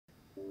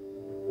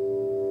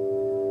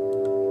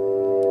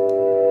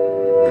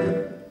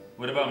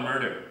about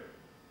murder?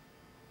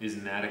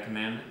 Isn't that a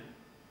commandment?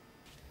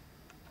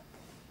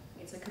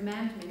 It's a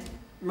commandment.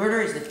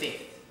 Murder is the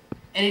fifth.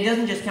 And it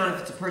doesn't just count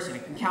if it's a person,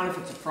 it can count if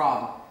it's a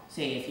frog.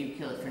 Say, if you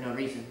kill it for no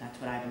reason, that's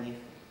what I believe.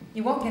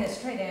 You won't get a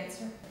straight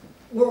answer.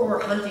 Or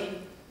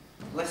hunting,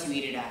 unless you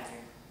eat it after.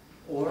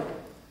 Or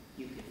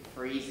you could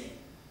freeze it.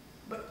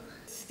 But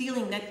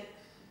stealing that...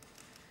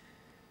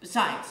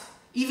 Besides,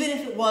 even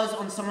if it was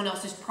on someone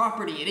else's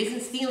property, it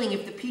isn't stealing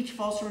if the peach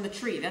falls from the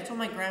tree. That's what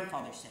my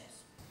grandfather says.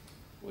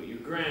 Well, your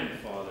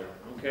grandfather,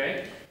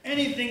 okay?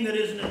 Anything that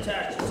isn't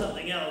attached to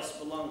something else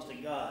belongs to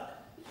God.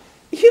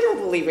 You don't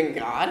believe in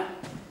God?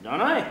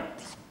 Don't I?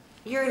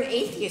 You're an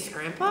atheist,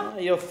 Grandpa.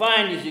 You'll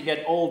find as you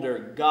get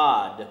older,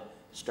 God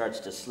starts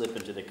to slip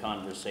into the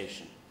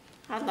conversation.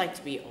 I'd like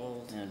to be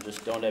old. And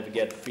just don't ever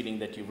get a feeling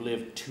that you've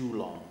lived too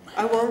long.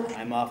 I won't.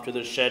 I'm off to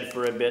the shed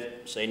for a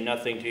bit. Say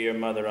nothing to your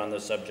mother on the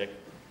subject.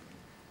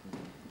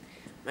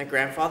 My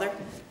grandfather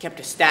kept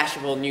a stash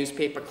of old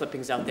newspaper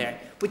clippings out there,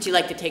 which he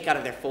liked to take out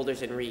of their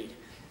folders and read.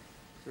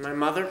 My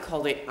mother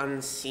called it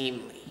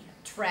unseemly.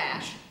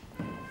 Trash.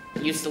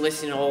 He used to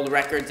listen to old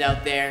records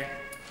out there.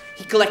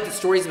 He collected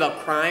stories about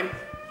crime,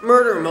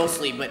 murder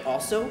mostly, but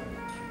also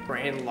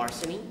grand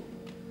larceny,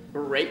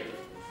 rape.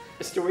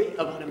 A story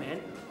about a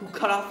man who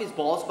cut off his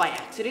balls by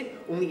accident,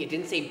 only it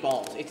didn't say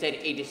balls. It said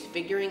a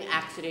disfiguring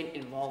accident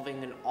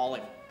involving an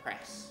olive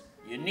press.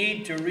 You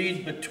need to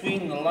read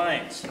between the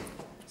lines.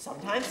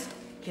 Sometimes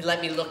he'd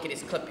let me look at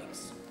his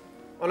clippings.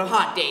 On a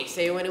hot day,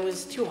 say when it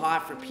was too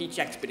hot for peach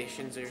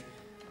expeditions or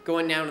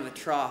going down to the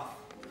trough.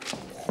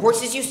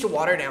 Horses used to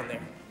water down there,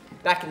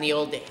 back in the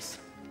old days.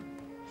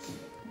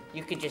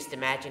 You could just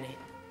imagine it.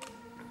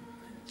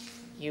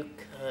 You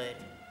could.